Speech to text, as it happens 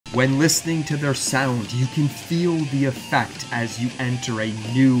When listening to their sound, you can feel the effect as you enter a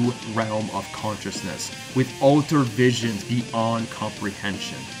new realm of consciousness, with altered visions beyond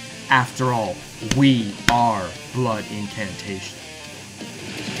comprehension. After all, we are Blood Incantation.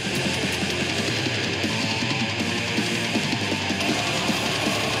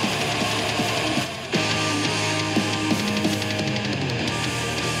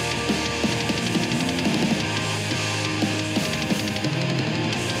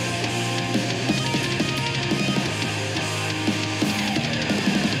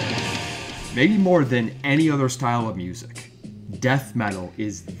 Maybe more than any other style of music, death metal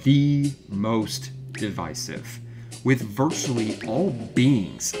is the most divisive, with virtually all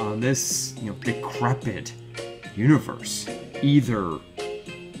beings on this, decrepit universe either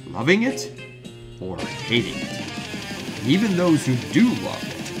loving it or hating it. And even those who do love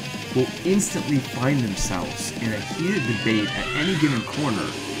it will instantly find themselves in a heated debate at any given corner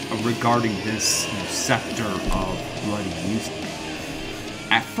regarding this sector of bloody music.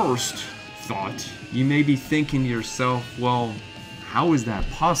 At first thought, you may be thinking to yourself, well, how is that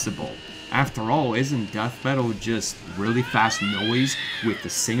possible? After all, isn't death metal just really fast noise with the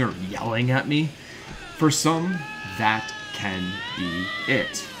singer yelling at me? For some, that can be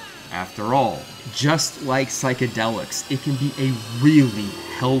it. After all, just like psychedelics, it can be a really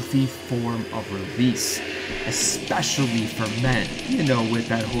healthy form of release, especially for men, with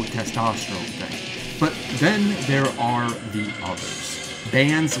that whole testosterone thing. But then there are the others.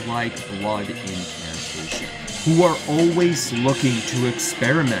 Bands like Blood Incantation, who are always looking to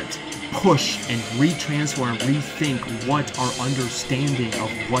experiment, push, and retransform and rethink what our understanding of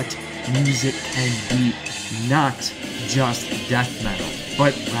what music can be, not just death metal,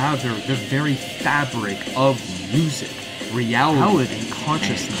 but rather the very fabric of music, reality, and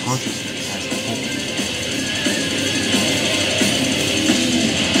consciousness as a whole.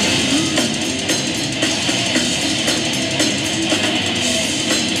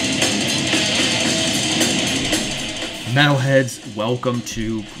 Metalheads, welcome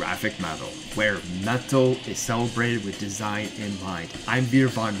to Grafikmetal, where metal is celebrated with design in mind. I'm Veer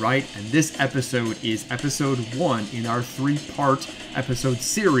Von Wright, and this episode is episode 1 in our 3-part episode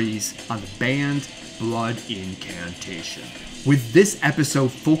series on the band Blood Incantation. With this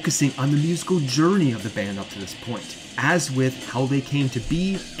episode focusing on the musical journey of the band up to this point, as with how they came to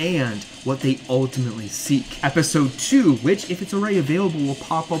be and what they ultimately seek. Episode 2, which if it's already available will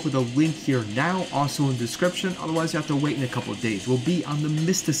pop up with a link here now, also in the description, otherwise you have to wait in a couple of days, will be on the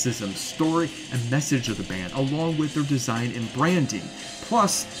mysticism, story, and message of the band, along with their design and branding,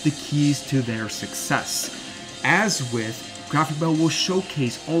 plus the keys to their success. As with Grafikmetal, will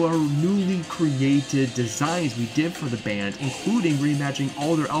showcase all our newly created designs we did for the band, including reimagining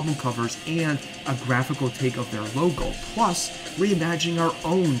all their album covers and a graphical take of their logo, plus reimagining our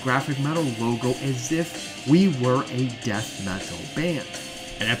own Grafikmetal logo as if we were a death metal band.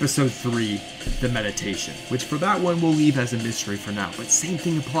 And episode 3, the meditation, which for that one we'll leave as a mystery for now, but same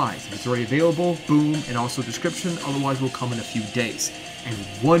thing applies. If it's already available, boom, and also description, otherwise will come in a few days. And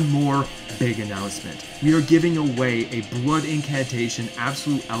one more big announcement. We are giving away a Blood Incantation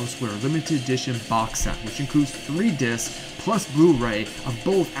Absolute Elsewhere limited edition box set, which includes 3 discs plus Blu-ray of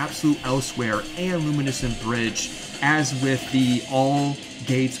both Absolute Elsewhere and Luminescent Bridge, as with the All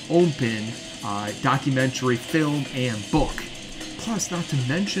Gates Open documentary film and book. Plus, not to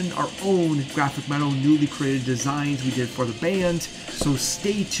mention our own Grafikmetal newly created designs we did for the band, so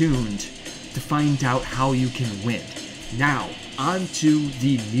stay tuned to find out how you can win. Now, on to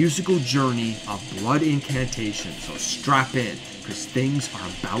the musical journey of Blood Incantation, so strap in, because things are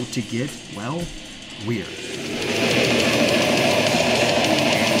about to get, well, weird.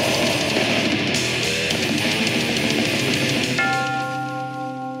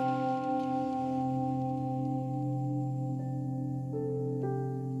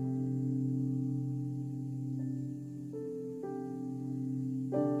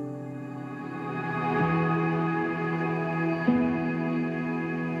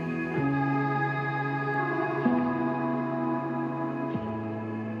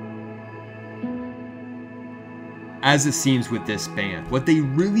 As it seems with this band, what they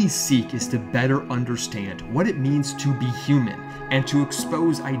really seek is to better understand what it means to be human and to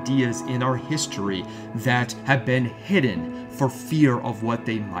expose ideas in our history that have been hidden for fear of what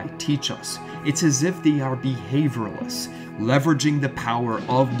they might teach us. It's as if they are behavioralists, leveraging the power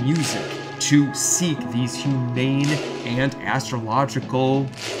of music to seek these humane and astrological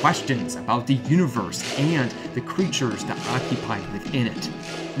questions about the universe and the creatures that occupy within it.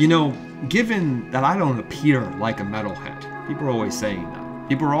 Given that I don't appear like a metalhead, people are always saying that,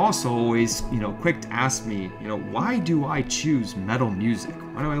 People are also always, quick to ask me, why do I choose metal music?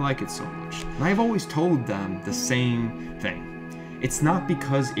 Why do I like it so much? And I've always told them the same thing. It's not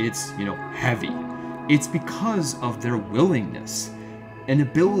because it's, heavy. It's because of their willingness and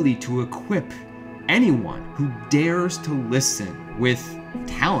ability to equip anyone who dares to listen with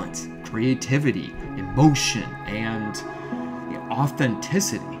talent, creativity, emotion, and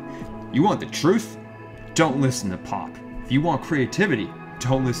authenticity. You want the truth? Don't listen to pop. If you want creativity,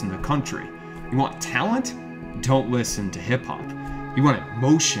 don't listen to country. You want talent? Don't listen to hip-hop. You want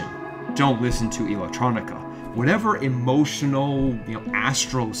emotion? Don't listen to electronica. Whatever emotional,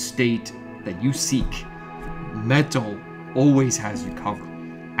 astral state that you seek, metal always has you covered.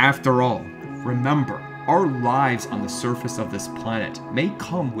 After all, remember, our lives on the surface of this planet may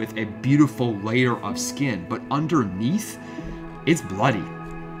come with a beautiful layer of skin, but underneath, it's bloody.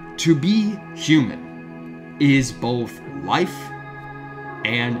 To be human is both life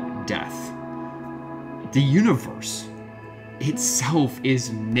and death. The universe itself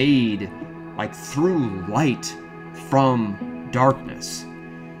is made through light from darkness,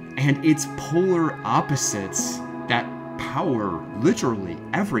 and its polar opposites that power literally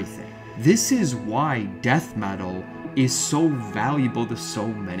everything. This is why death metal is so valuable to so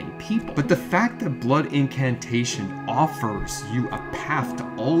many people. But the fact that Blood Incantation offers you a path to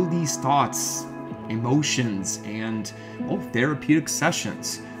all these thoughts, emotions, and therapeutic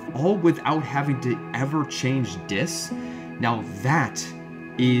sessions, all without having to ever change discs, now that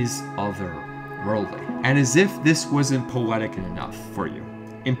is otherworldly. And as if this wasn't poetic enough for you,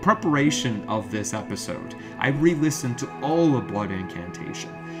 in preparation of this episode, I re-listened to all of Blood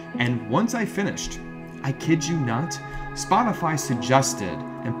Incantation, and once I finished, I kid you not, Spotify suggested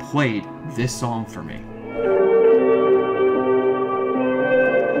and played this song for me.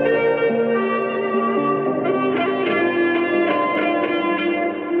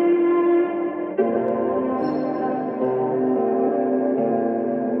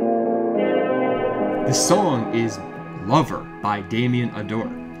 The song is Lover by Damien Adore.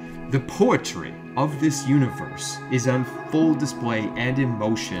 The poetry of this universe is on full display and in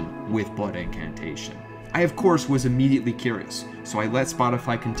motion with Blood Incantation. I, of course, was immediately curious, so I let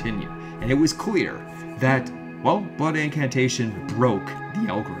Spotify continue, and it was clear that, Blood Incantation broke the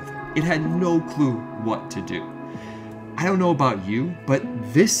algorithm. It had no clue what to do. I don't know about you, but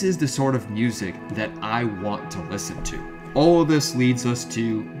this is the sort of music that I want to listen to. All of this leads us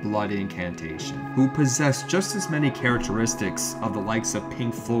to Blood Incantation, who possess just as many characteristics of the likes of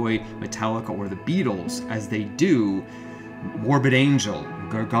Pink Floyd, Metallica, or the Beatles as they do Morbid Angel,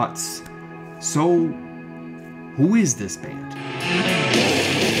 Garguts. So, who is this band?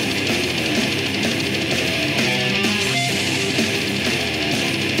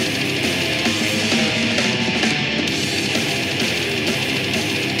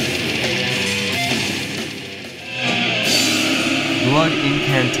 Blood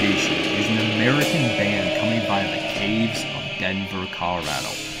Incantation is an American band coming by the caves of Denver, Colorado,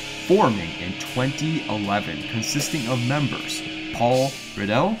 forming in 2011, consisting of members Paul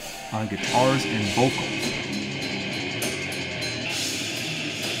Riddell on guitars and vocals,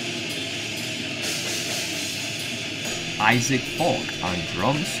 Isaac Falk on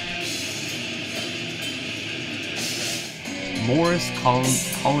drums, Morris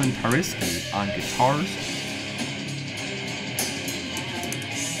Colin Parisky on guitars,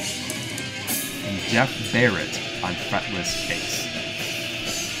 and Jeff Barrett on fretless bass.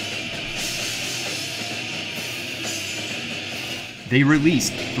 They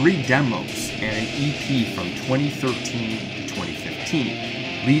released 3 demos and an EP from 2013 to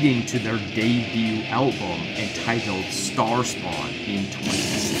 2015, leading to their debut album entitled Star Spawn in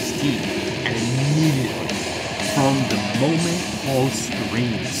 2016. And immediately, from the moment Paul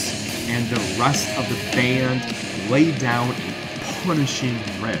screams and the rest of the band lay down a punishing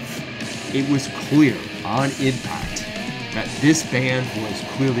riff, it was clear on impact that this band was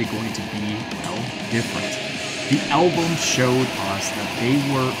clearly going to be, different. The album showed us that they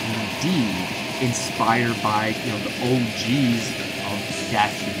were indeed inspired by, the OGs of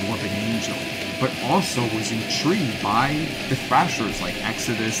Death and Morbid Angel, but also was intrigued by the thrashers like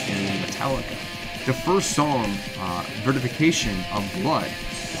Exodus and Metallica. The first song, Vertification of Blood,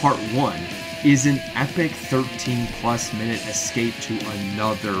 Part 1, is an epic 13+ minute escape to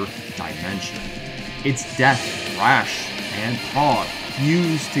another dimension. It's death, thrash, and prog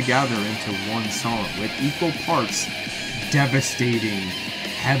fused together into one song with equal parts devastating,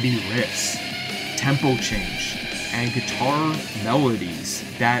 heavy riffs, tempo change, and guitar melodies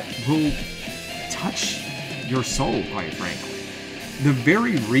that will touch your soul, quite frankly. The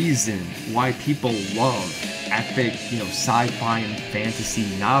very reason why people love epic, sci-fi and fantasy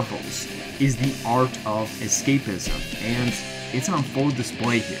novels is the art of escapism, and it's on full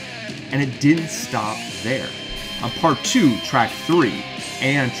display here. And it didn't stop there. On part 2, track 3,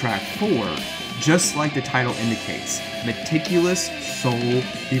 and track 4, just like the title indicates, meticulous soul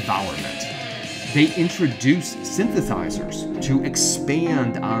devourment. They introduced synthesizers to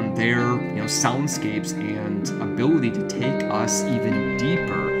expand on their soundscapes and ability to take us even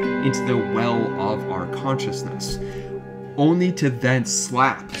deeper into the well of our consciousness, only to then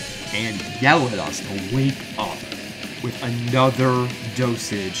slap and yell at us to wake up with another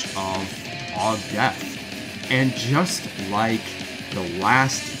dosage of death. And just like the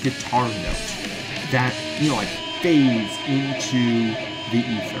last guitar note that fades into the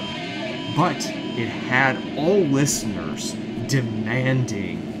ether, but it had all listeners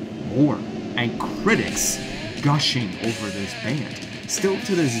demanding more and critics gushing over this band. Still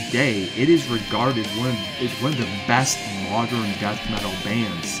to this day, it is regarded one of the best modern death metal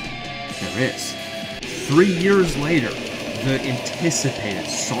bands there is. 3 years later, the anticipated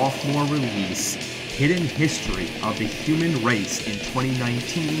sophomore release, Hidden History of the Human Race in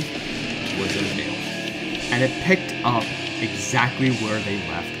 2019, was unveiled. And it picked up exactly where they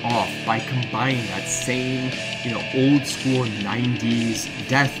left off by combining that same, old school 90s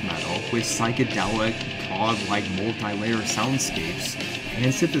death metal with psychedelic, prog-like multi-layer soundscapes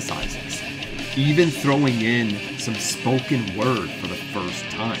and synthesizers, even throwing in some spoken word for the first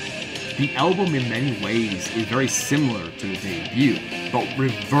time. The album in many ways is very similar to the debut, but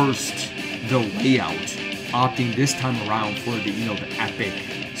reversed the layout, opting this time around for the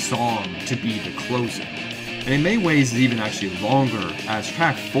epic song to be the closer. And in many ways, it's even actually longer, as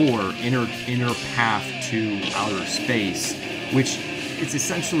track 4, Inner Path to Outer Space, which is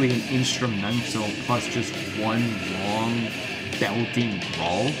essentially an instrumental plus just one long belting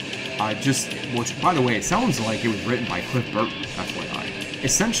brawl. Which, by the way, it sounds like it was written by Cliff Burton, FYI.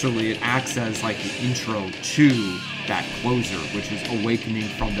 Essentially, it acts as like the intro to that closer, which is awakening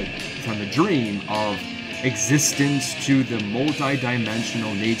from the dream of existence to the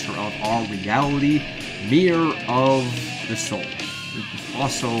multi-dimensional nature of our reality, mirror of the soul.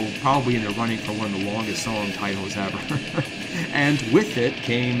 Also, probably in the running for one of the longest song titles ever. And with it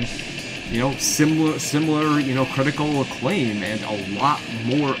came, similar, critical acclaim and a lot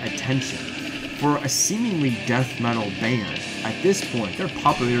more attention. For a seemingly death metal band, at this point, their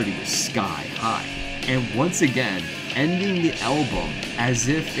popularity was sky high. And once again, ending the album as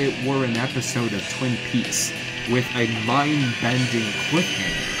if it were an episode of Twin Peaks, with a mind-bending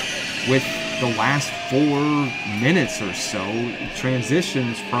cliffhanger, with the last 4 minutes or so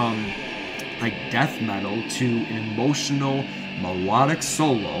transitions from death metal to an emotional melodic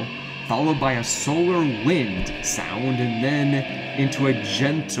solo, followed by a solar wind sound, and then into a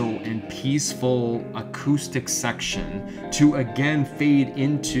gentle and peaceful acoustic section to again fade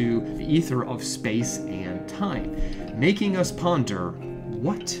into the ether of space and time, making us ponder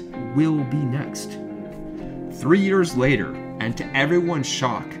what will be next. 3 years later, and to everyone's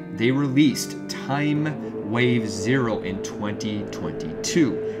shock, they released Time Wave Zero in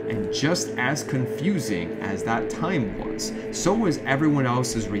 2022. And just as confusing as that time was, so was everyone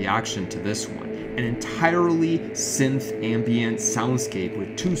else's reaction to this one. An entirely synth ambient soundscape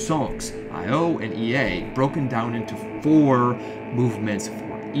with 2 songs, I.O. and EA, broken down into 4 movements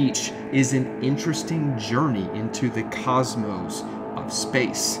for each, is an interesting journey into the cosmos of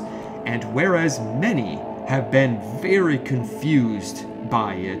space. And whereas many have been very confused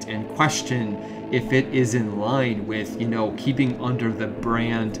by it and question if it is in line with, keeping under the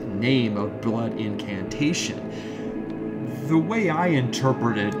brand name of Blood Incantation, the way I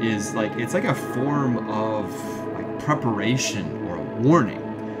interpret it is it's like a form of preparation or a warning.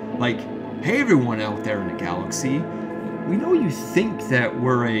 Hey everyone out there in the galaxy, we know you think that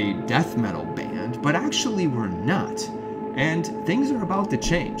we're a death metal band, but actually we're not. And things are about to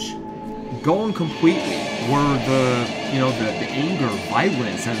change. Gone completely were the anger,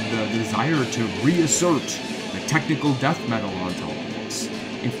 violence, and the desire to reassert the technical death metal onto all this,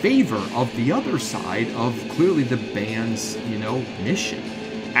 in favor of the other side of clearly the band's, mission.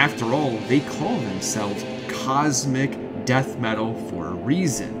 After all, they call themselves cosmic death metal for a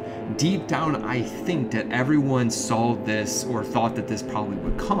reason. Deep down, I think that everyone saw this or thought that this probably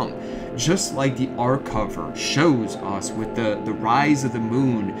would come. Just like the art cover shows us with the rise of the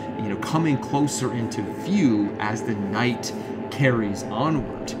moon, coming closer into view as the night carries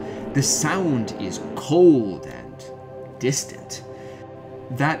onward. The sound is cold and distant.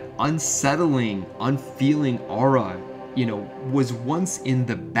 That unsettling, unfeeling aura, was once in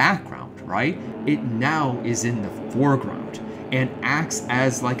the background, right? It now is in the foreground and acts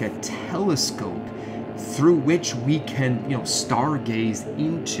as like a telescope, through which we can, stargaze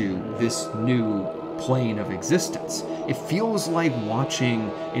into this new plane of existence. It feels like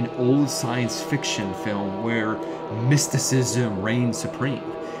watching an old science fiction film where mysticism reigns supreme.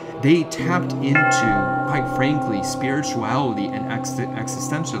 They tapped into, quite frankly, spirituality and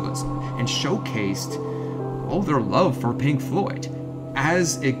existentialism and showcased their love for Pink Floyd,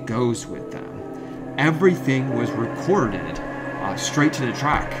 as it goes with them. Everything was recorded straight to the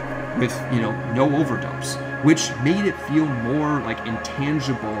track with, no overdubs, which made it feel more like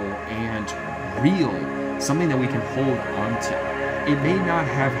intangible and real, something that we can hold on to. It may not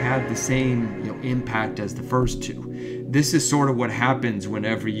have had the same, impact as the first two. This is sort of what happens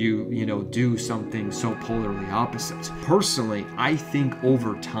whenever you, do something so polarly opposite. Personally, I think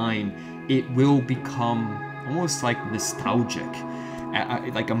over time, it will become almost like nostalgic,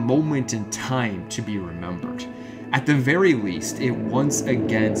 like a moment in time to be remembered. At the very least, it once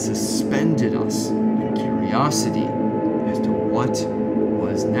again suspended us in curiosity as to what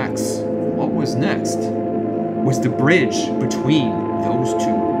was next. What was next was the bridge between those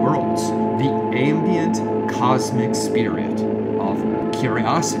two worlds, the ambient cosmic spirit of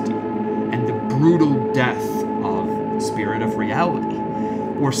curiosity and the brutal death of the spirit of reality,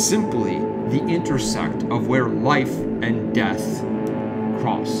 or simply the intersect of where life and death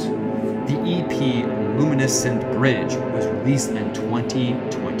cross. The EP Luminescent Bridge was released in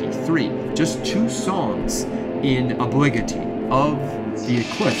 2023. Just 2 songs in obligatory of The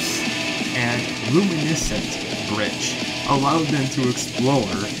Eclipse and Luminescent Bridge allowed them to explore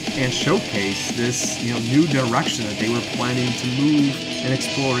and showcase this new direction that they were planning to move and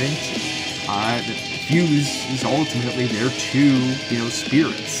explore into. The Fuse is ultimately their 2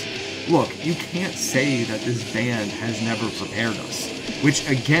 spirits. Look, you can't say that this band has never prepared us, which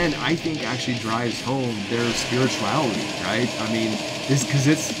again, I think actually drives home their spirituality, right? I mean, because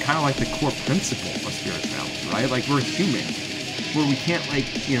it's kind of like the core principle of spirituality, right? Like, we're human, where we can't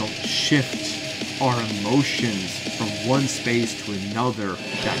shift our emotions from one space to another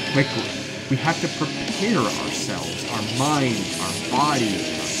that quickly. We have to prepare ourselves, our mind, our body,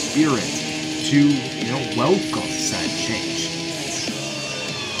 our spirit to, welcome said change.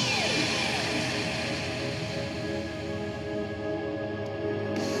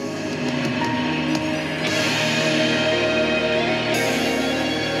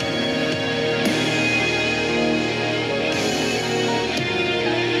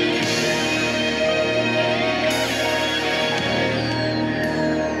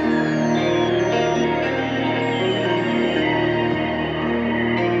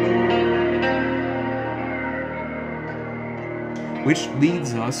 Which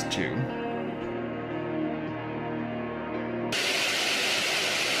leads us to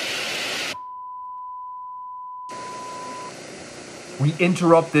we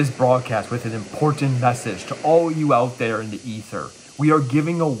interrupt this broadcast with an important message to all you out there in the ether. We are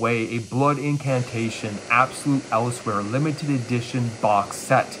giving away a Blood Incantation Absolute Elsewhere limited edition box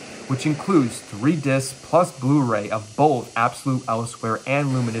set, which includes 3 discs plus Blu-ray of both Absolute Elsewhere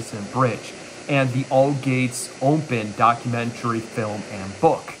and Luminescent Bridge, and the All Gates Open documentary film and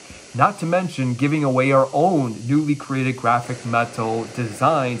book. Not to mention giving away our own newly created graphic metal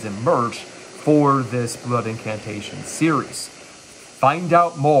designs and merch for this Blood Incantation series. Find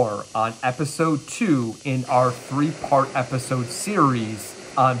out more on episode 2 in our 3-part episode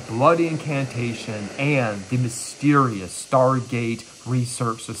series on Blood Incantation and the mysterious Stargate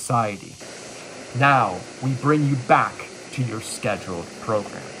Research Society. Now, we bring you back to your scheduled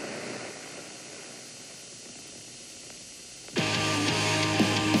program.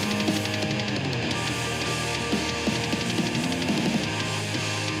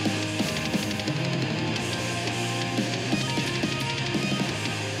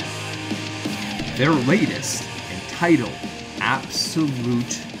 Their latest, entitled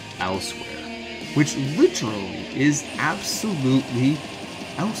Absolute Elsewhere, which literally is absolutely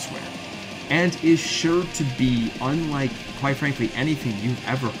elsewhere, and is sure to be unlike, quite frankly, anything you've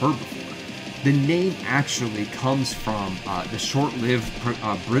ever heard before. The name actually comes from the short-lived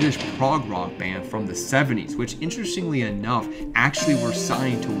British prog rock band from the 70s, which interestingly enough actually were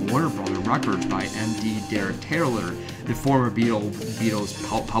signed to Warner Brothers Records by MD Derek Taylor, the former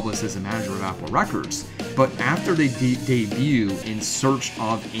Beatles publicist and manager of Apple Records. But after they debut In Search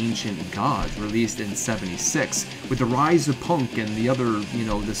of Ancient Gods, released in 76, with the rise of punk and the other,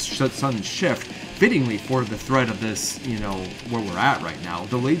 this sudden shift, fittingly for the thread of this, where we're at right now,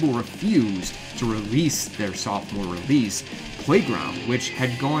 the label refused to release their sophomore release, Playground, which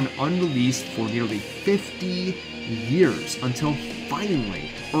had gone unreleased for nearly 50 years, until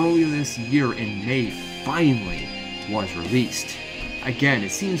finally, earlier this year in May, finally was released. again,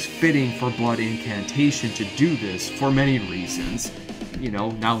 it seems fitting for Blood Incantation to do this for many reasons,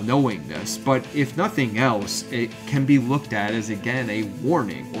 now knowing this, but if nothing else, it can be looked at as, again, a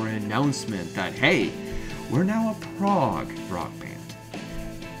warning or an announcement that, hey, we're now a prog rock band.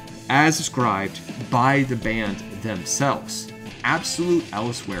 As described by the band themselves, Absolute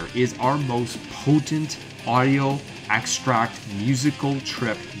Elsewhere is our most potent audio extract musical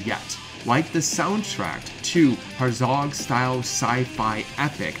trip yet. Like the soundtrack to Herzog-style sci-fi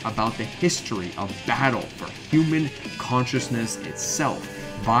epic about the history of battle for human consciousness itself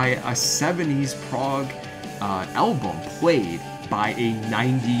via a 70s prog album played by a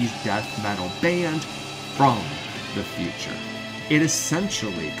 90s death metal band from the future. It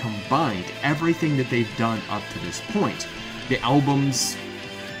essentially combined everything that they've done up to this point. The albums,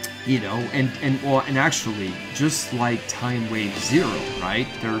 and actually, just like Time Wave Zero, right?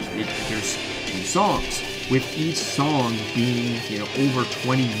 There's 2 songs, with each song being, over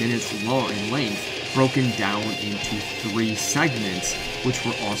 20 minutes long in length, broken down into 3 segments, which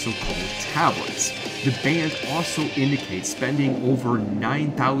were also called tablets. The band also indicates spending over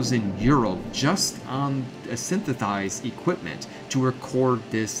 9,000 euro just on synthesized equipment to record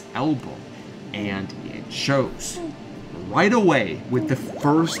this album, and it shows. Right away with the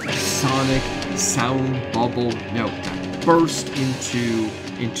first sonic sound bubble note that burst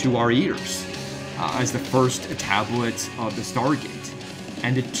into our ears as the first tablet of the Stargate,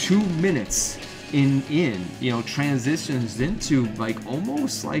 and the 2 minutes in transitions into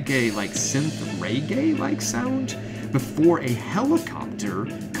almost like a synth reggae sound before a helicopter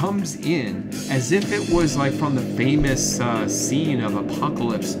comes in as if it was from the famous scene of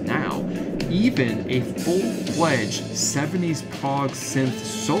Apocalypse Now. Even a full-fledged 70s prog synth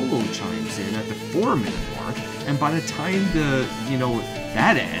solo chimes in at the 4-minute mark, and by the time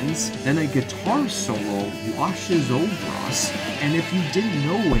that ends, then a guitar solo washes over us, and if you didn't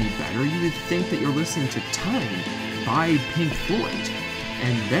know any better, you would think that you're listening to Time by Pink Floyd.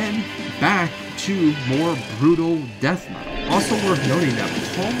 And then back to more brutal death metal. Also worth noting that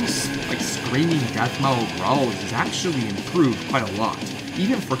Paul's screaming death metal growls is actually improved quite a lot.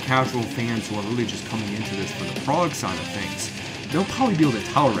 Even for casual fans who are really just coming into this for the prog side of things, they'll probably be able to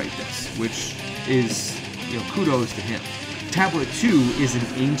tolerate this, which is, kudos to him. Tablet 2 is an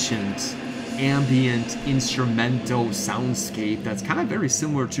ancient, ambient, instrumental soundscape that's kind of very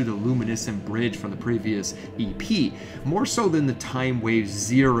similar to the Luminescent Bridge from the previous EP, more so than the Time Wave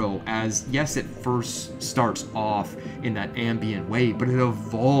Zero, as yes, it first starts off in that ambient way, but it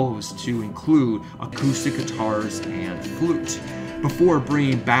evolves to include acoustic guitars and flute, before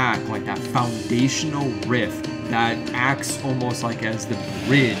bringing back that foundational riff that acts almost as the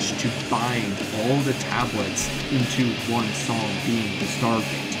bridge to bind all the tablets into one song, being the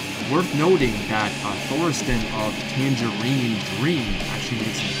Stargate. Worth noting that Thorsten of Tangerine Dream actually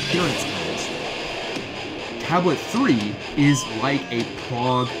makes an appearance on this. Tablet 3 is like a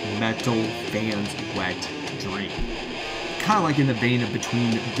prog metal fan's wet dream. Kind of in the vein of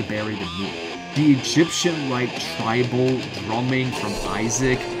Between the Buried and Me. The Egyptian-like tribal drumming from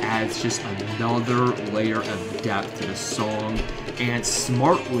Isaac adds just another layer of depth to the song, and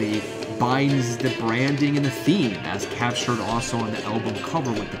smartly binds the branding and the theme, as captured also on the album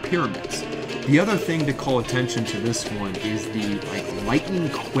cover with the pyramids. The other thing to call attention to this one is the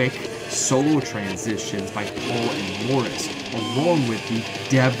lightning-quick solo transitions by Paul and Morris, along with the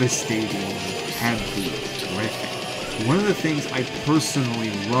devastating heavy riffing. One of the things I personally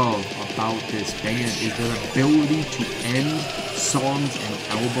love about this band is their ability to end songs and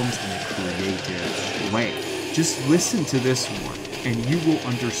albums in a creative way. Just listen to this one and you will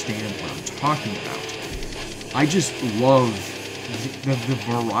understand what I'm talking about. I just love the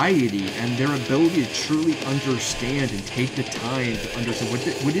variety and their ability to truly understand and take the time to understand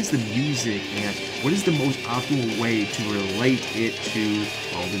what is the music and what is the most optimal way to relate it to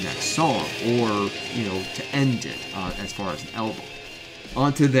the next song, or to end it as far as an album.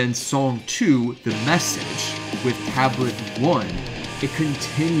 On to then song 2, The Message, with tablet 1. It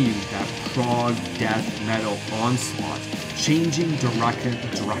continued that prog death metal onslaught, changing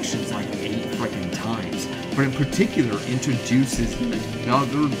directions 8 freaking times, but in particular introduces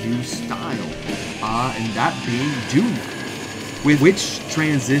another new style, and that being doom metal, which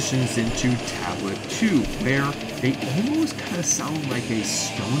transitions into tablet 2, where they almost kind of sound like a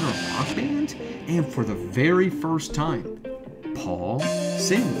stoner rock band, and for the very first time, Paul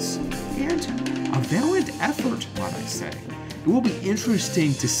sings, and a valiant effort, might I say. It will be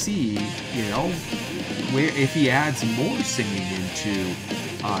interesting to see, where if he adds more singing into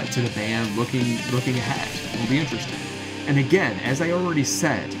to the band looking ahead. It will be interesting. And again, as I already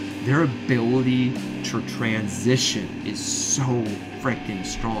said, their ability intro transition is so freaking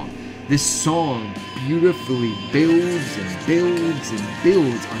strong. This song beautifully builds and builds and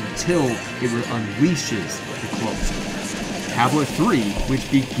builds until it unleashes the closer. Tablet 3, which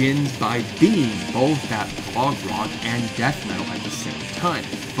begins by being both that prog rock and death metal at the same time.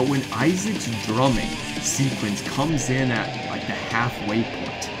 But when Isaac's drumming sequence comes in at like the halfway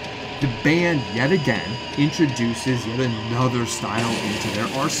point, the band yet again introduces yet another style into their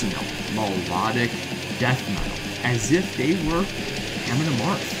arsenal, melodic death metal, as if they were hamming a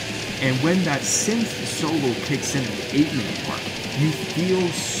mark. And when that synth solo kicks in at the 8-minute mark, you feel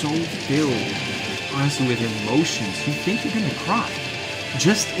so filled, honestly, with emotions. You think you're gonna cry,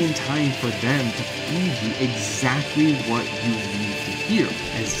 just in time for them to feed you exactly what you need to hear,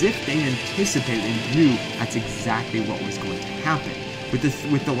 as if they anticipated and knew that's exactly what was going to happen.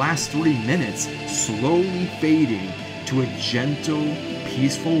 With the last 3 minutes slowly fading to a gentle,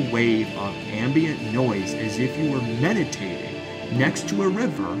 peaceful wave of ambient noise, as if you were meditating next to a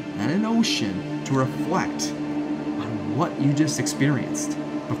river and an ocean to reflect on what you just experienced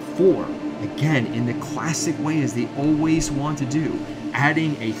before, again, in the classic way as they always want to do,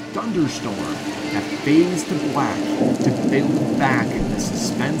 adding a thunderstorm that fades to black to build back the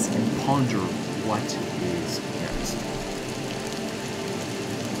suspense and ponder what is next.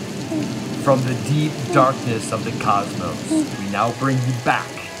 From the deep darkness of the cosmos, we now bring you back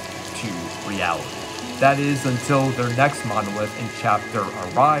to reality. That is, until their next monolith in chapter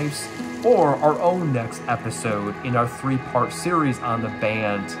arrives, or our own next episode in our 3-part series on the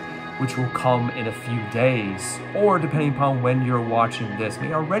band, which will come in a few days, or depending upon when you're watching this,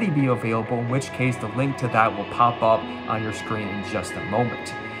 may already be available, in which case the link to that will pop up on your screen in just a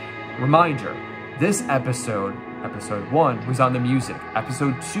moment. Reminder, this episode 1, was on the music.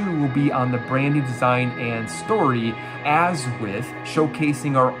 Episode 2 will be on the brand new design and story, as with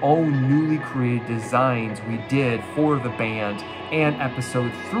showcasing our own newly created designs we did for the band, and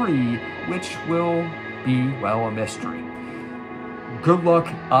episode 3, which will be, well, a mystery. Good luck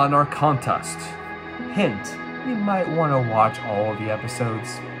on our contest. Hint, you might want to watch all of the episodes.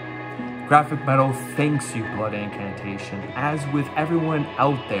 Grafikmetal thanks you, Blood Incantation, as with everyone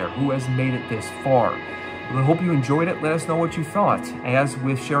out there who has made it this far. I hope you enjoyed it. Let us know what you thought, as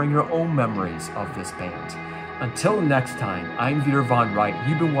with sharing your own memories of this band. Until next time, I'm Veer Von Wright.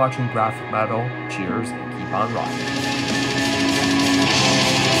 You've been watching Grafikmetal. Cheers and keep on rocking.